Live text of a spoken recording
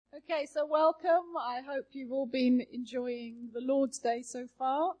Okay, so welcome. I hope you've all been enjoying the Lord's Day so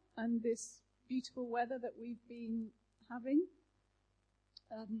far and this beautiful weather that we've been having.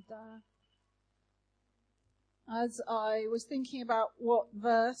 And as I was thinking about what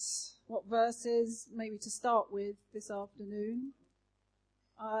verses maybe to start with this afternoon,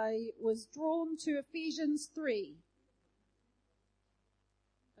 I was drawn to Ephesians 3.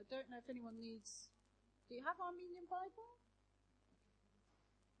 I don't know if anyone needs... Do you have Armenian Bible?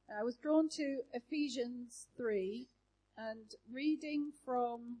 I was drawn to Ephesians 3 and reading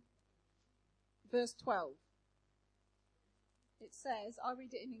from verse 12. It says, I'll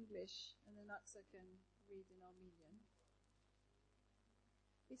read it in English and then Aksa can read in Armenian.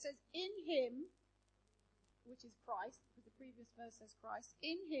 It says, in him, which is Christ, because the previous verse says Christ,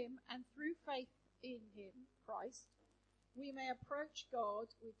 in him and through faith in him, Christ, we may approach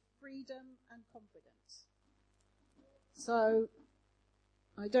God with freedom and confidence. So,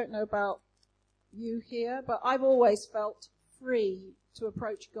 I don't know about you here, but I've always felt free to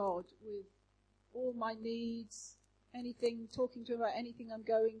approach God with all my needs, anything, talking to him about anything I'm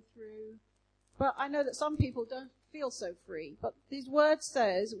going through. But I know that some people don't feel so free. But this word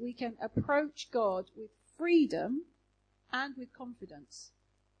says we can approach God with freedom and with confidence.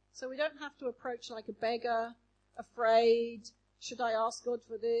 So we don't have to approach like a beggar, afraid, should I ask God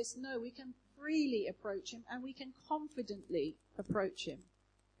for this? No, we can freely approach him and we can confidently approach him.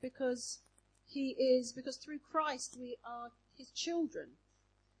 Because through Christ we are his children.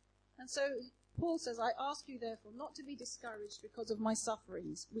 And so Paul says, I ask you therefore not to be discouraged because of my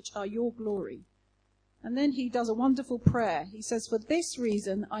sufferings, which are your glory. And then he does a wonderful prayer. He says, for this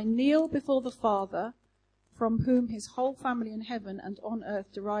reason I kneel before the Father, from whom his whole family in heaven and on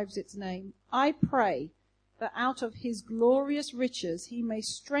earth derives its name. I pray that out of his glorious riches he may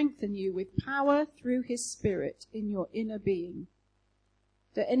strengthen you with power through his Spirit in your inner being.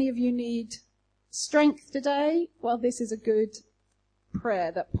 Do any of you need strength today? Well, this is a good prayer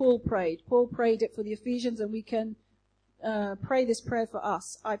that Paul prayed. Paul prayed it for the Ephesians, and we can pray this prayer for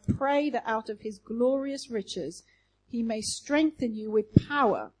us. I pray that out of his glorious riches he may strengthen you with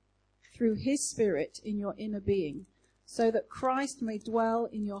power through his Spirit in your inner being, so that Christ may dwell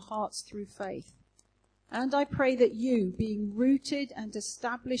in your hearts through faith. And I pray that you, being rooted and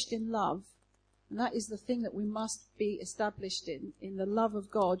established in love, and that is the thing that we must be established in the love of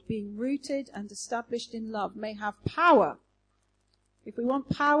God, being rooted and established in love, may have power. If we want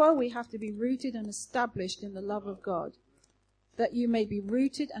power, we have to be rooted and established in the love of God. That you may be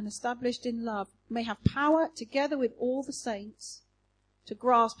rooted and established in love, may have power together with all the saints to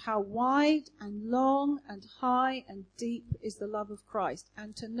grasp how wide and long and high and deep is the love of Christ,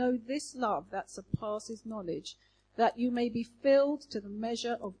 and to know this love that surpasses knowledge, that you may be filled to the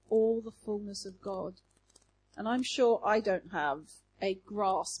measure of all the fullness of God. And I'm sure I don't have a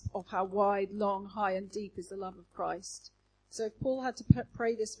grasp of how wide, long, high and deep is the love of Christ. So if Paul had to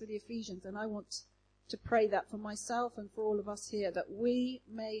pray this for the Ephesians, and I want to pray that for myself and for all of us here, that we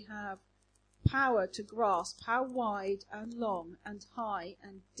may have power to grasp how wide and long and high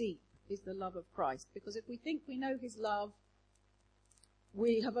and deep is the love of Christ. Because if we think we know his love,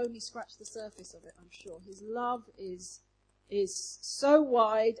 we have only scratched the surface of it, I'm sure. His love is so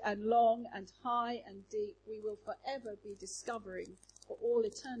wide and long and high and deep, we will forever be discovering for all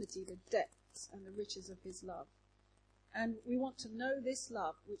eternity the depths and the riches of his love. And we want to know this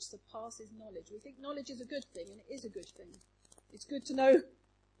love which surpasses knowledge. We think knowledge is a good thing, and it is a good thing. It's good to know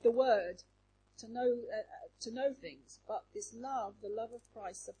the word, to know things. But this love, the love of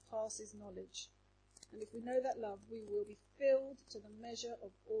Christ, surpasses knowledge. And if we know that love, we will be filled to the measure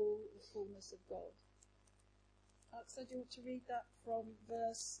of all the fullness of God. So do you want to read that from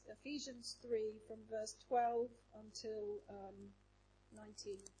Ephesians 3, from verse 12 until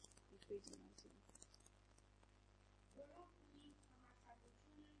 19, including 19.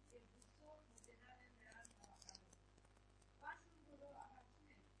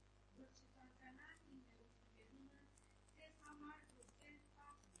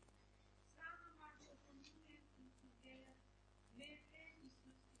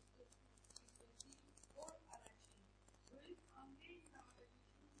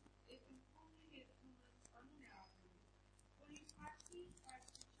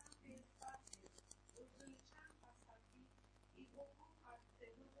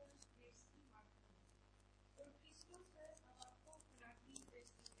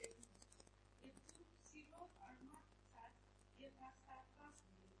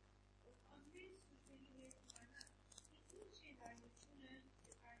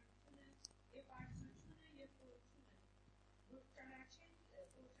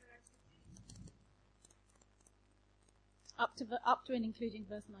 up to and including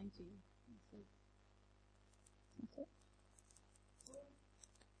verse 19. That's it.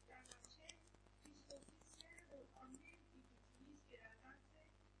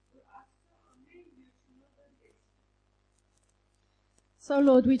 So,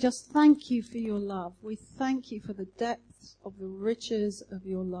 Lord, we just thank you for your love. We thank you for the depths of the riches of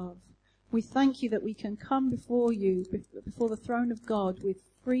your love. We thank you that we can come before you, before the throne of God, with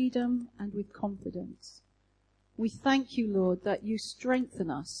freedom and with confidence. We thank you, Lord, that you strengthen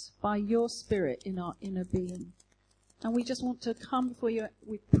us by your Spirit in our inner being. And we just want to come before you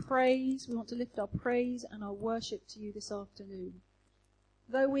with praise. We want to lift our praise and our worship to you this afternoon.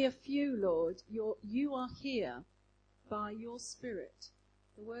 Though we are few, Lord, you are here by your Spirit.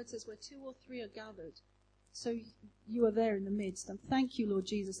 The word says where 2 or 3 are gathered, so you are there in the midst. And thank you, Lord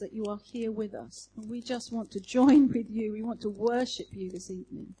Jesus, that you are here with us. And we just want to join with you. We want to worship you this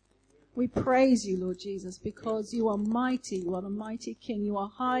evening. We praise you, Lord Jesus, because you are mighty. You are the mighty King. You are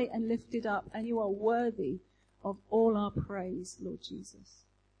high and lifted up, and you are worthy of all our praise, Lord Jesus.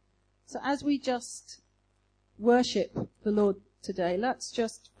 So as we just worship the Lord today, let's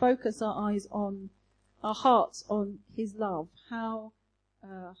just focus our hearts on his love, how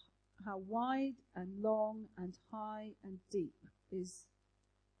wide and long and high and deep is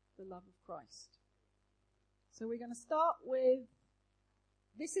the love of Christ. So we're going to start with,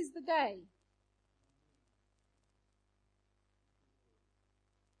 this is the day.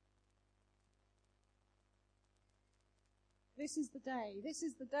 This is the day. This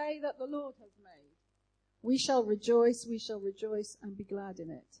is the day that the Lord has made. We shall rejoice and be glad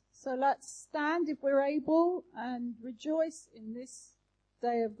in it. So let's stand if we're able and rejoice in this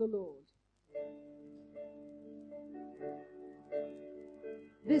day of the Lord.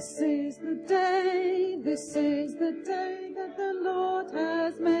 This is the day that the Lord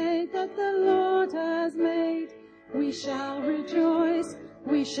has made, We shall rejoice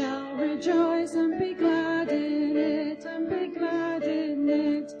and be glad in it,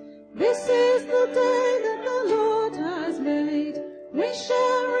 This is the day that the Lord has made. We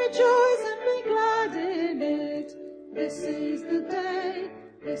shall rejoice and be glad in it. This is the day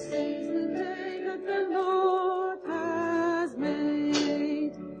that the Lord has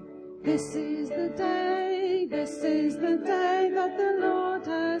made. This is the day that the Lord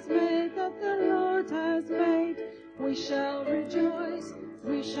has made, We shall rejoice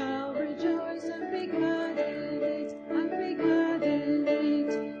and be glad in it,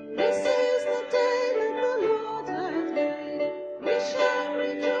 This is the day that the Lord has made. We shall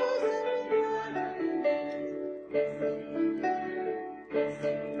rejoice and be glad in it.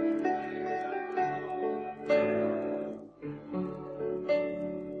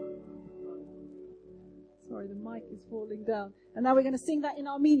 Sorry, the mic is falling down. And now we're going to sing that in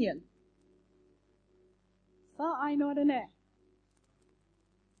Armenian. Sa aynodane.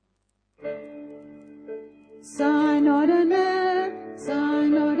 Sa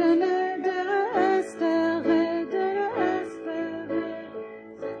aynodane de estere.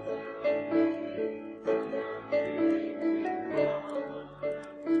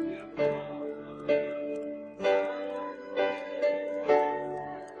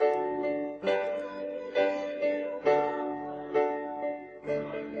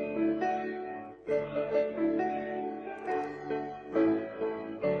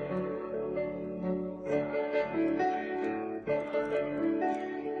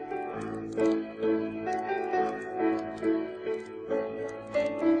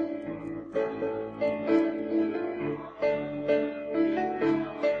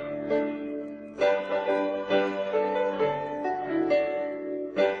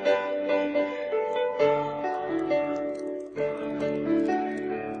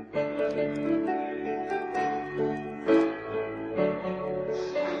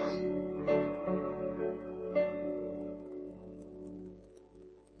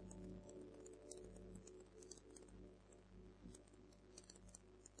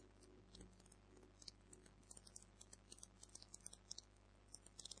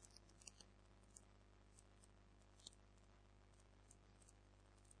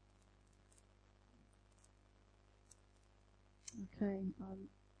 Okay,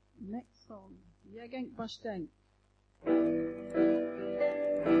 next song. Jägenk Bashtenk. I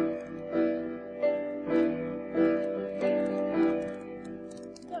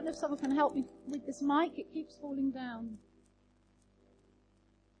don't know if someone can help me with this mic. It keeps falling down.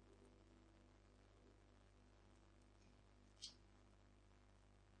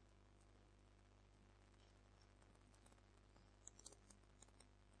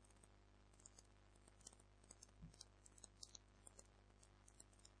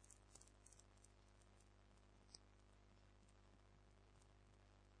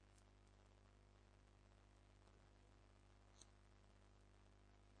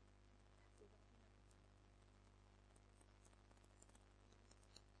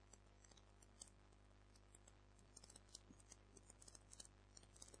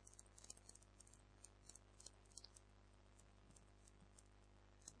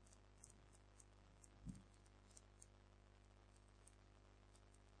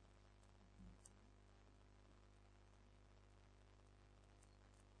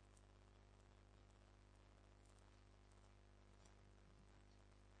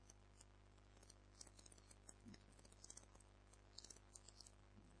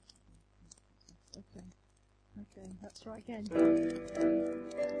 Okay, let's try again.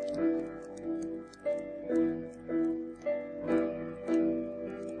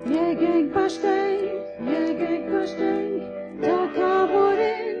 Jegek baştay, taka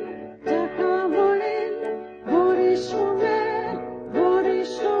volin, vorishome,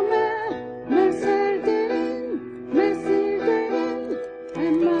 meserderin,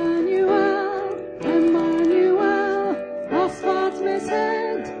 Emmanuel, asfalt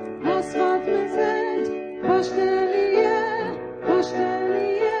mesed, başteliye,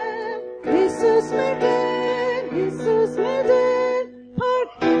 Jesus meden,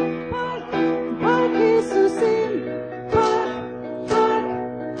 park Jesus'in, park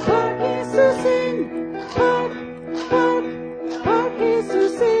Jesus'in, park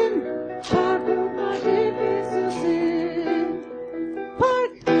Jesus'in, park Jesus'in,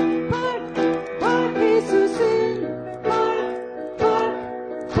 park Jesus'in,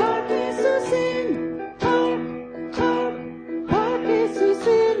 park Jesus'in, park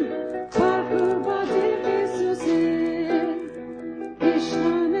Jesus'in, park Jesus'in.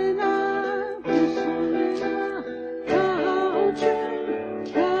 Pişmanına, daha uçun,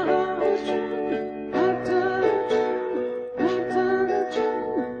 hartan uçun,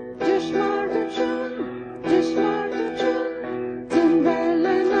 düşmart uçun,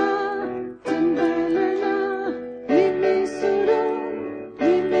 tınberlena, mimi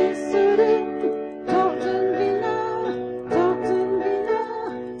surun, tohtun bina,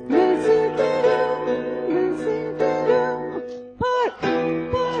 meziderim, park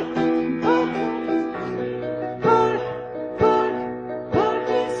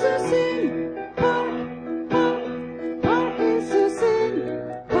Jesus'in, park Jesus'in,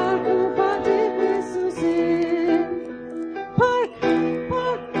 park Ubadip Jesus'in, park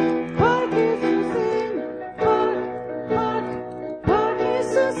Jesus'in, park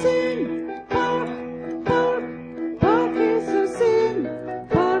Jesus'in, park Jesus'in,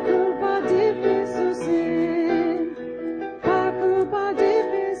 park Ubadip Jesus'in, park Ubadip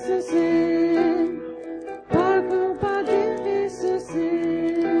Jesus'in, park Ubadip Jesus'in.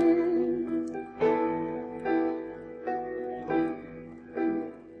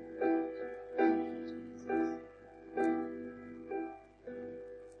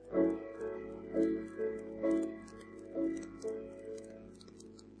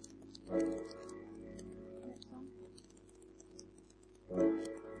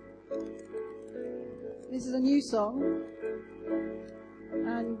 This is a new song,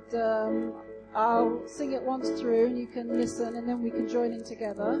 and I'll sing it once through and you can listen and then we can join in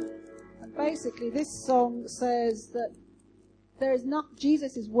together. And basically this song says that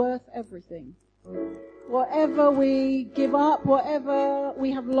Jesus is worth everything. Whatever we give up, whatever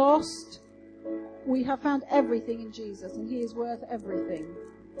we have lost, we have found everything in Jesus, and He is worth everything.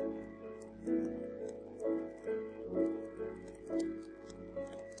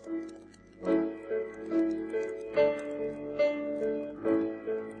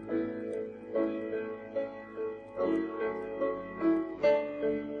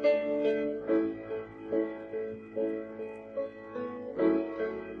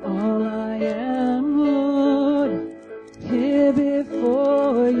 All I am, Lord, here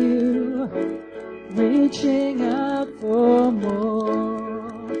before you, reaching out for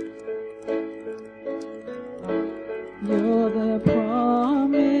more. You're the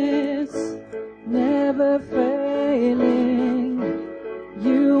promise, never failing.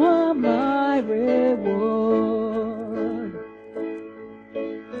 You are my reward.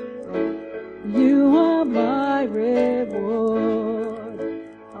 You are my reward.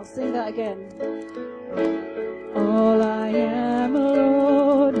 I'll sing that again. All I am,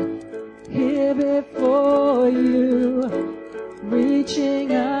 Lord, here before you,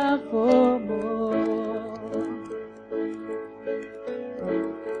 reaching out for more.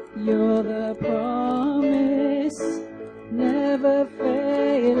 You're the promise, never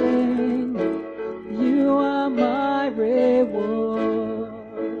failing. You are my reward.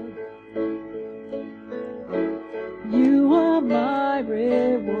 You are my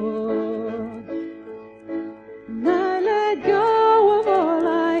reward. And I let go of all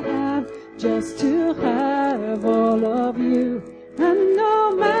I have just to have all of you. And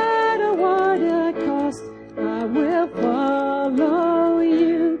no matter what it costs, I will follow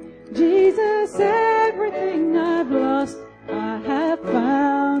you. Jesus, everything I've lost, I have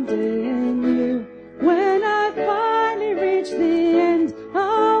found in you. When I finally reach the end,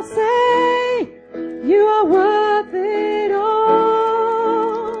 I'll say, you are worth it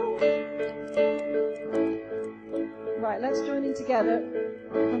all. Right, let's join in together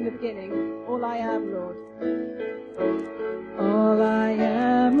from the beginning. All I am, Lord. All I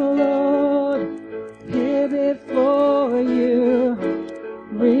am, Lord, here before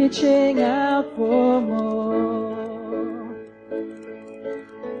reaching out for more.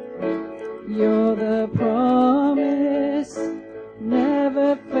 You're the promise,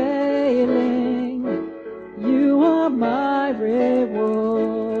 never failing. You are my reward.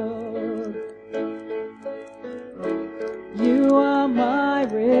 You are my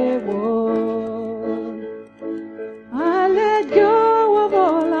reward. I let go of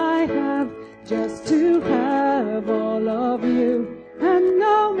all I have just to have all of you. And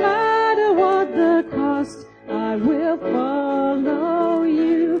no matter what the cost, I will follow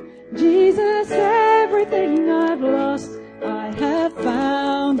you. Jesus, everything I've lost, I have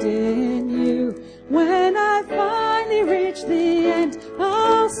found in you. When I finally reach the end,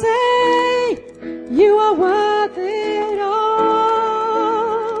 I'll say, you are worth it all.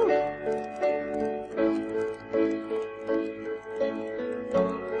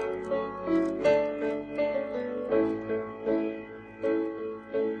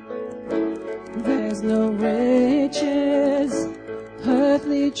 There's no riches,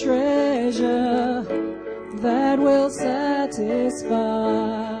 earthly treasure that will satisfy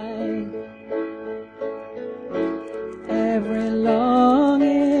every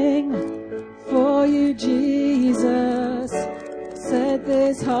longing for you, Jesus. Set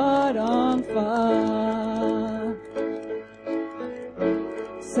this heart on fire.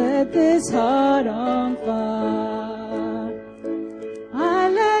 Set this heart on fire. I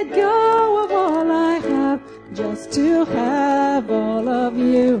let go of all I have just to have all of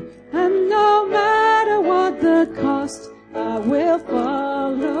you. And no matter what the cost, I will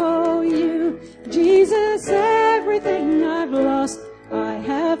follow you. Jesus, everything I've lost, I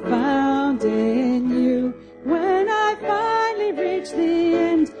have found in you. When I finally reach the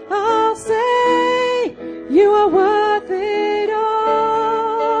end, I'll say, you are worth it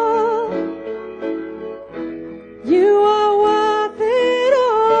all. You are worth it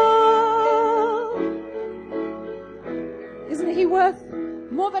all. Isn't he worth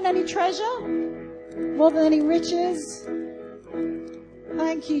more than any treasure? More than any riches?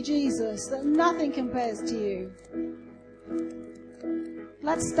 Thank you, Jesus, that nothing compares to you.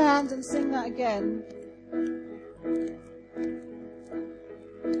 Let's stand and sing that again.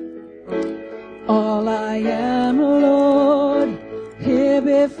 All I am, Lord, here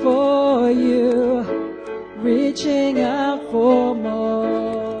before you, reaching out for more.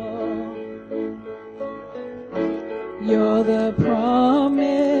 You're the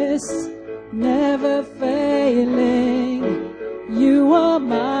promise, never failing. You are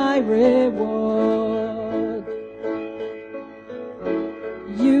my reward.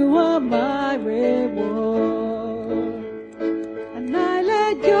 You are my reward. And I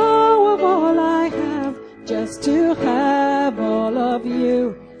let go of all I have just to have all of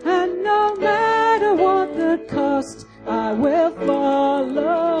you. And no matter what the cost, I will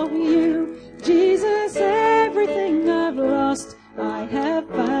follow you. Jesus, everything I've lost, I have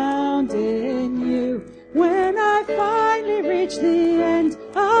found in you. When I finally reach the end,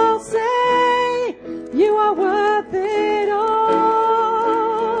 I'll say, you are worth it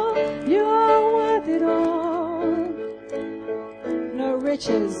all. You are worth it all. No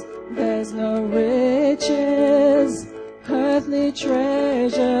riches, there's no riches, earthly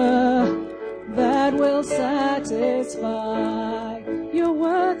treasure that will satisfy. You're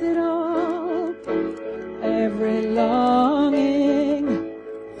worth it all. Every longing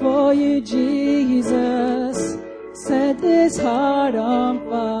for you, Jesus. Set this heart on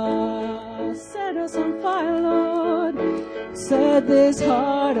fire. Set us on fire, Lord. Set this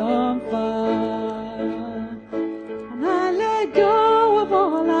heart on fire. And I let go of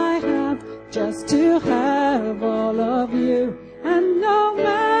all I have just to have all of you. And no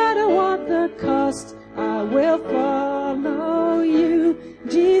matter what the cost, I will follow you.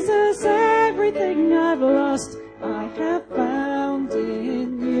 Jesus, everything I've lost, I have found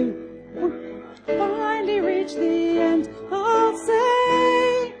in you. Finally reach the end, I'll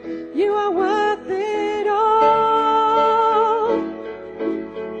say, you are worth it all.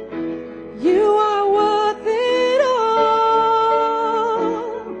 You are worth it all.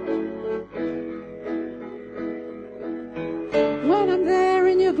 When I'm there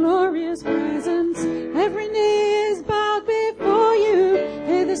in your glorious presence, every knee is bowed.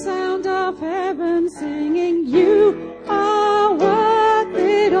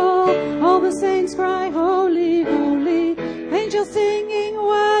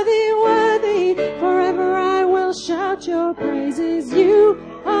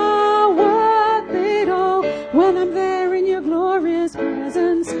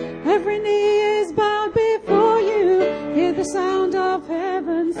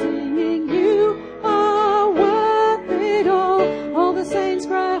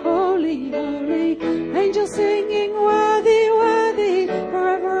 holy, holy. Angels singing, worthy, worthy.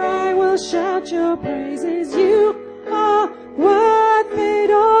 Forever I will shout your praises. You are worth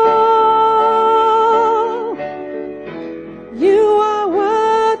it all. You are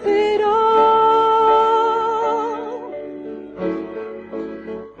worth it all.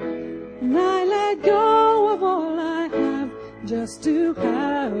 And I let go of all I have just to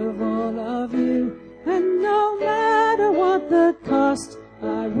have all of you. And no matter what the cost,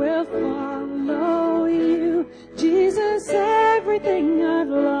 I will follow you. Jesus, everything I've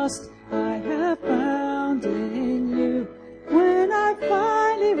lost, I have found in you. When I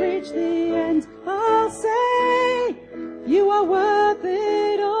finally reach the end, I'll say, you are worth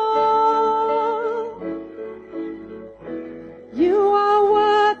it all. You are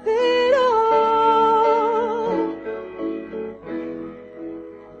worth it all.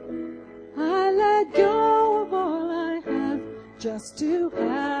 I let go of all I have just to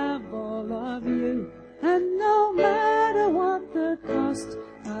have all of you. And no matter what the cost,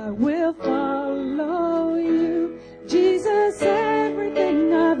 I will follow you. Jesus,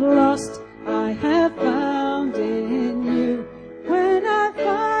 everything I've lost, I have found in you. When I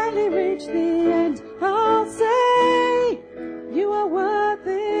finally reach the end, I'll say, you are worth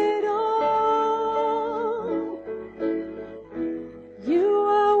it all. You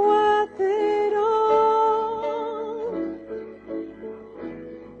are worth it all.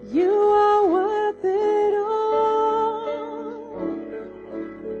 You are worth it all.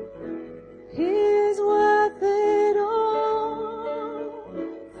 He is worth it all.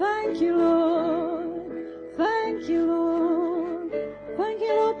 Thank you, Lord. Thank you, Lord. Thank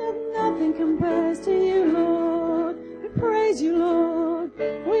you, Lord, that nothing compares to you, Lord. We praise you, Lord.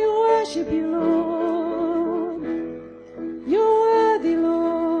 We worship you, Lord. You're worthy,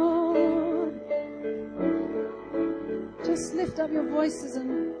 Lord. Just lift up your voices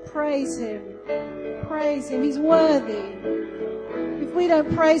and praise him. Praise him. He's worthy. If we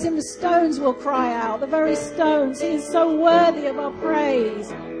don't praise him, the stones will cry out. The very stones. He is so worthy of our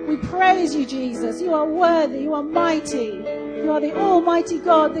praise. We praise you, Jesus. You are worthy. You are mighty. You are the Almighty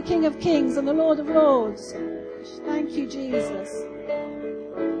God, the King of Kings and the Lord of Lords. Thank you, Jesus.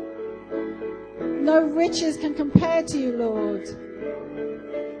 No riches can compare to you, Lord.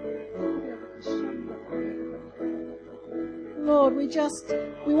 Lord, we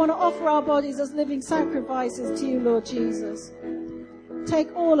want to offer our bodies as living sacrifices to you, Lord Jesus.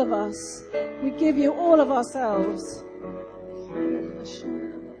 Take all of us. We give you all of ourselves.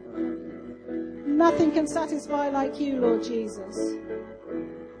 Nothing can satisfy like you, Lord Jesus.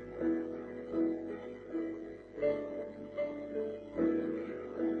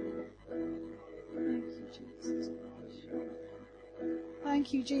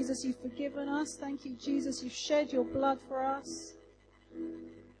 Thank you, Jesus, you've forgiven us. Thank you, Jesus, you've shed your blood for us.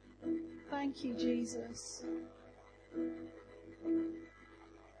 Thank you, Jesus.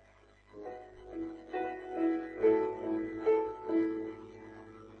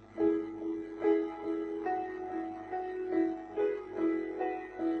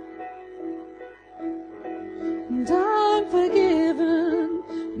 And I'm forgiven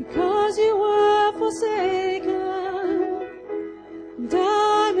because you were forsaken. And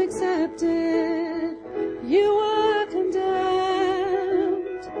I'm accepted, you were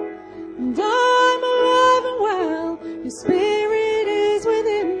condemned. And I'm alive and well, your spirit is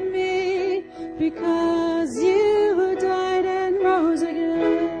within me, because you died and rose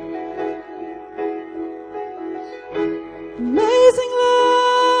again. Amazing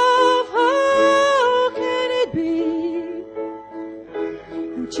love, how can it be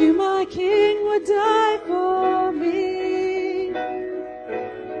that you, my King, would die for me?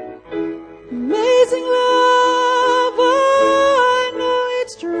 Amazing love, I know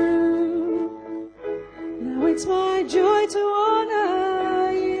it's true. Now it's my joy to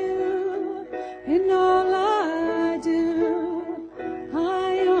honor you in all I do.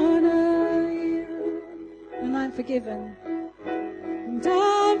 I honor you. And I'm forgiven. And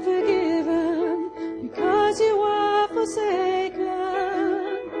I'm forgiven because you were forsaken.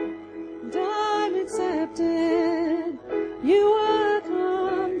 And I'm accepted. You were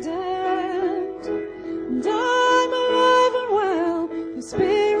condemned. And I'm alive and well. The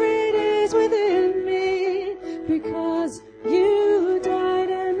Spirit is within me, because you died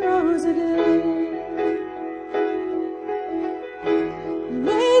and rose again.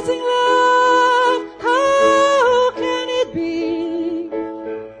 Amazing love, how can it be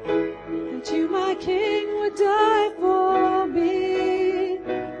that you, my King, would die for me?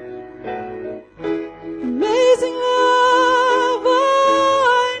 Amazing love,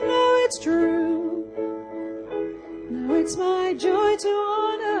 I know it's true. Now it's my joy to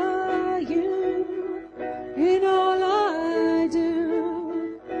honor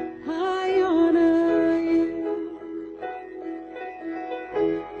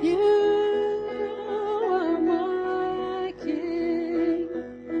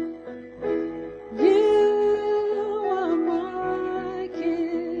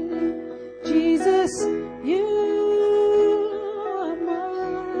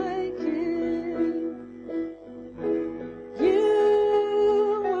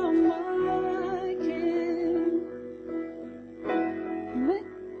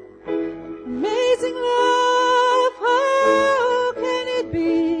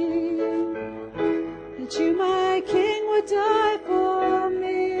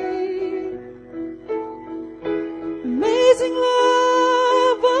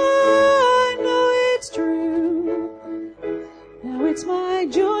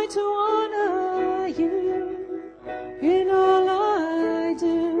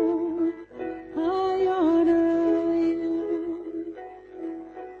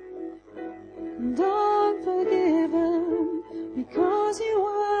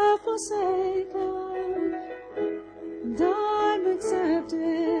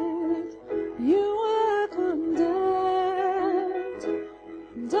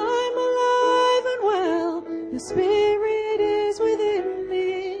Spirit is within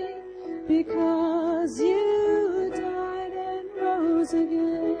me, because you died and rose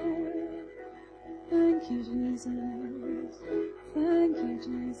again. Thank you, Jesus. Thank you,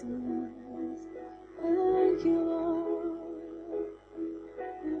 Jesus. Thank you, Lord.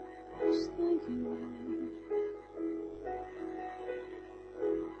 Thank you, Lord.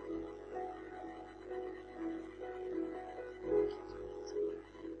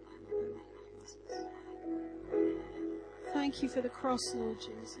 Thank you for the cross, Lord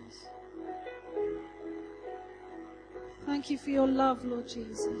Jesus. Thank you for your love, Lord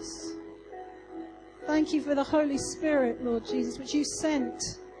Jesus. Thank you for the Holy Spirit, Lord Jesus, which you sent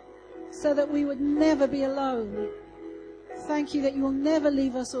so that we would never be alone. Thank you that you will never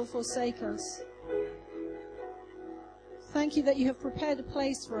leave us or forsake us. Thank you that you have prepared a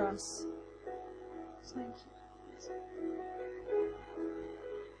place for us. Thank you.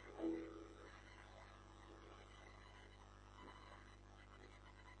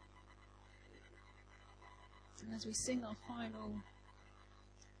 And as we sing our final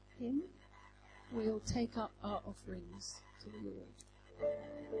hymn, we'll take up our offerings to the Lord.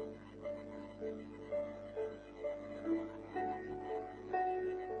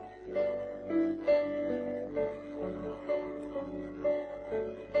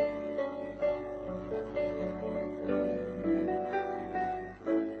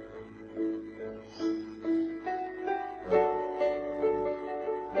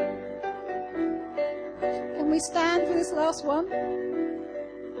 Can we stand for this last one?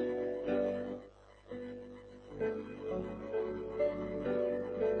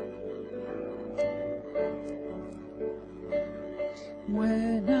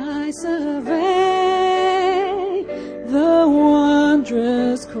 When I survey the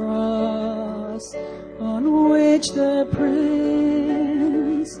wondrous cross on which the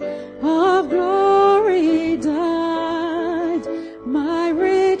Prince of Glory died, my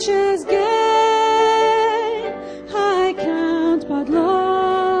riches gain I count but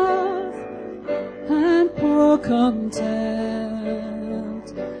love and poor content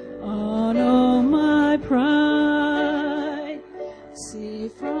on all my pride. See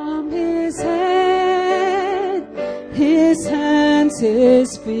from his head, his hands,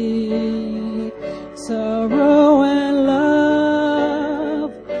 his feet, sorrow and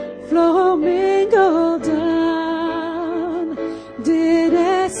love flow mingled down. Did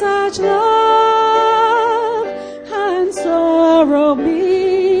such love and sorrow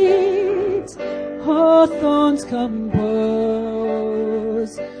meet, or thorns compose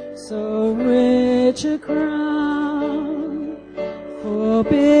so rich a crown?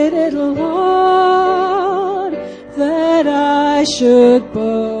 Forbid it, Lord, that I should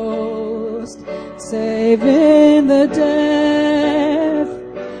boast, save in the death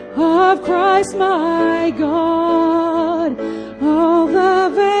of Christ my God. All the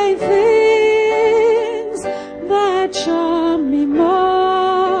vain things that charm me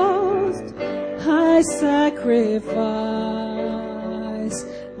most, I sacrifice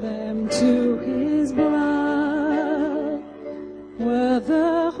them to his blood. Were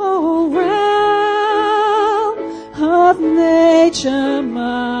the whole realm of nature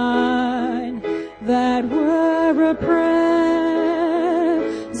mine, that were a present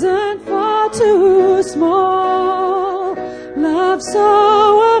far too small. Love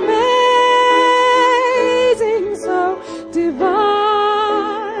so amazing, so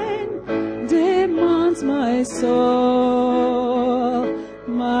divine, demands my soul,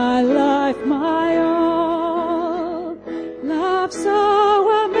 my life, my all. Love so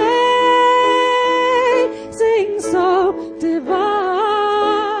amazing, so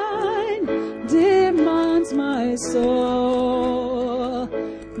divine, demands my soul,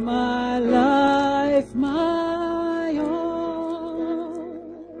 my life, my all.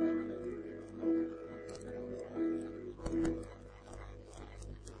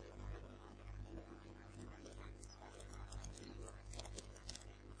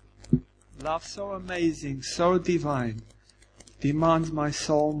 Love so amazing, so divine, demands my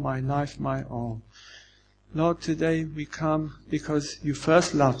soul, my life, my all. Lord, today we come because you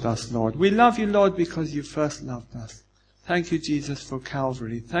first loved us, Lord. We love you, Lord, because you first loved us. Thank you, Jesus, for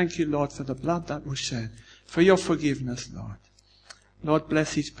Calvary. Thank you, Lord, for the blood that was shed, for your forgiveness, Lord. Lord,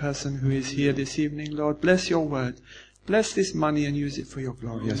 bless each person who is here this evening, Lord. Bless your word. Bless this money and use it for your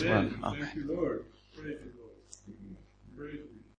glory as well. Amen. Thank you, Lord. Praise you, Lord. Praise you.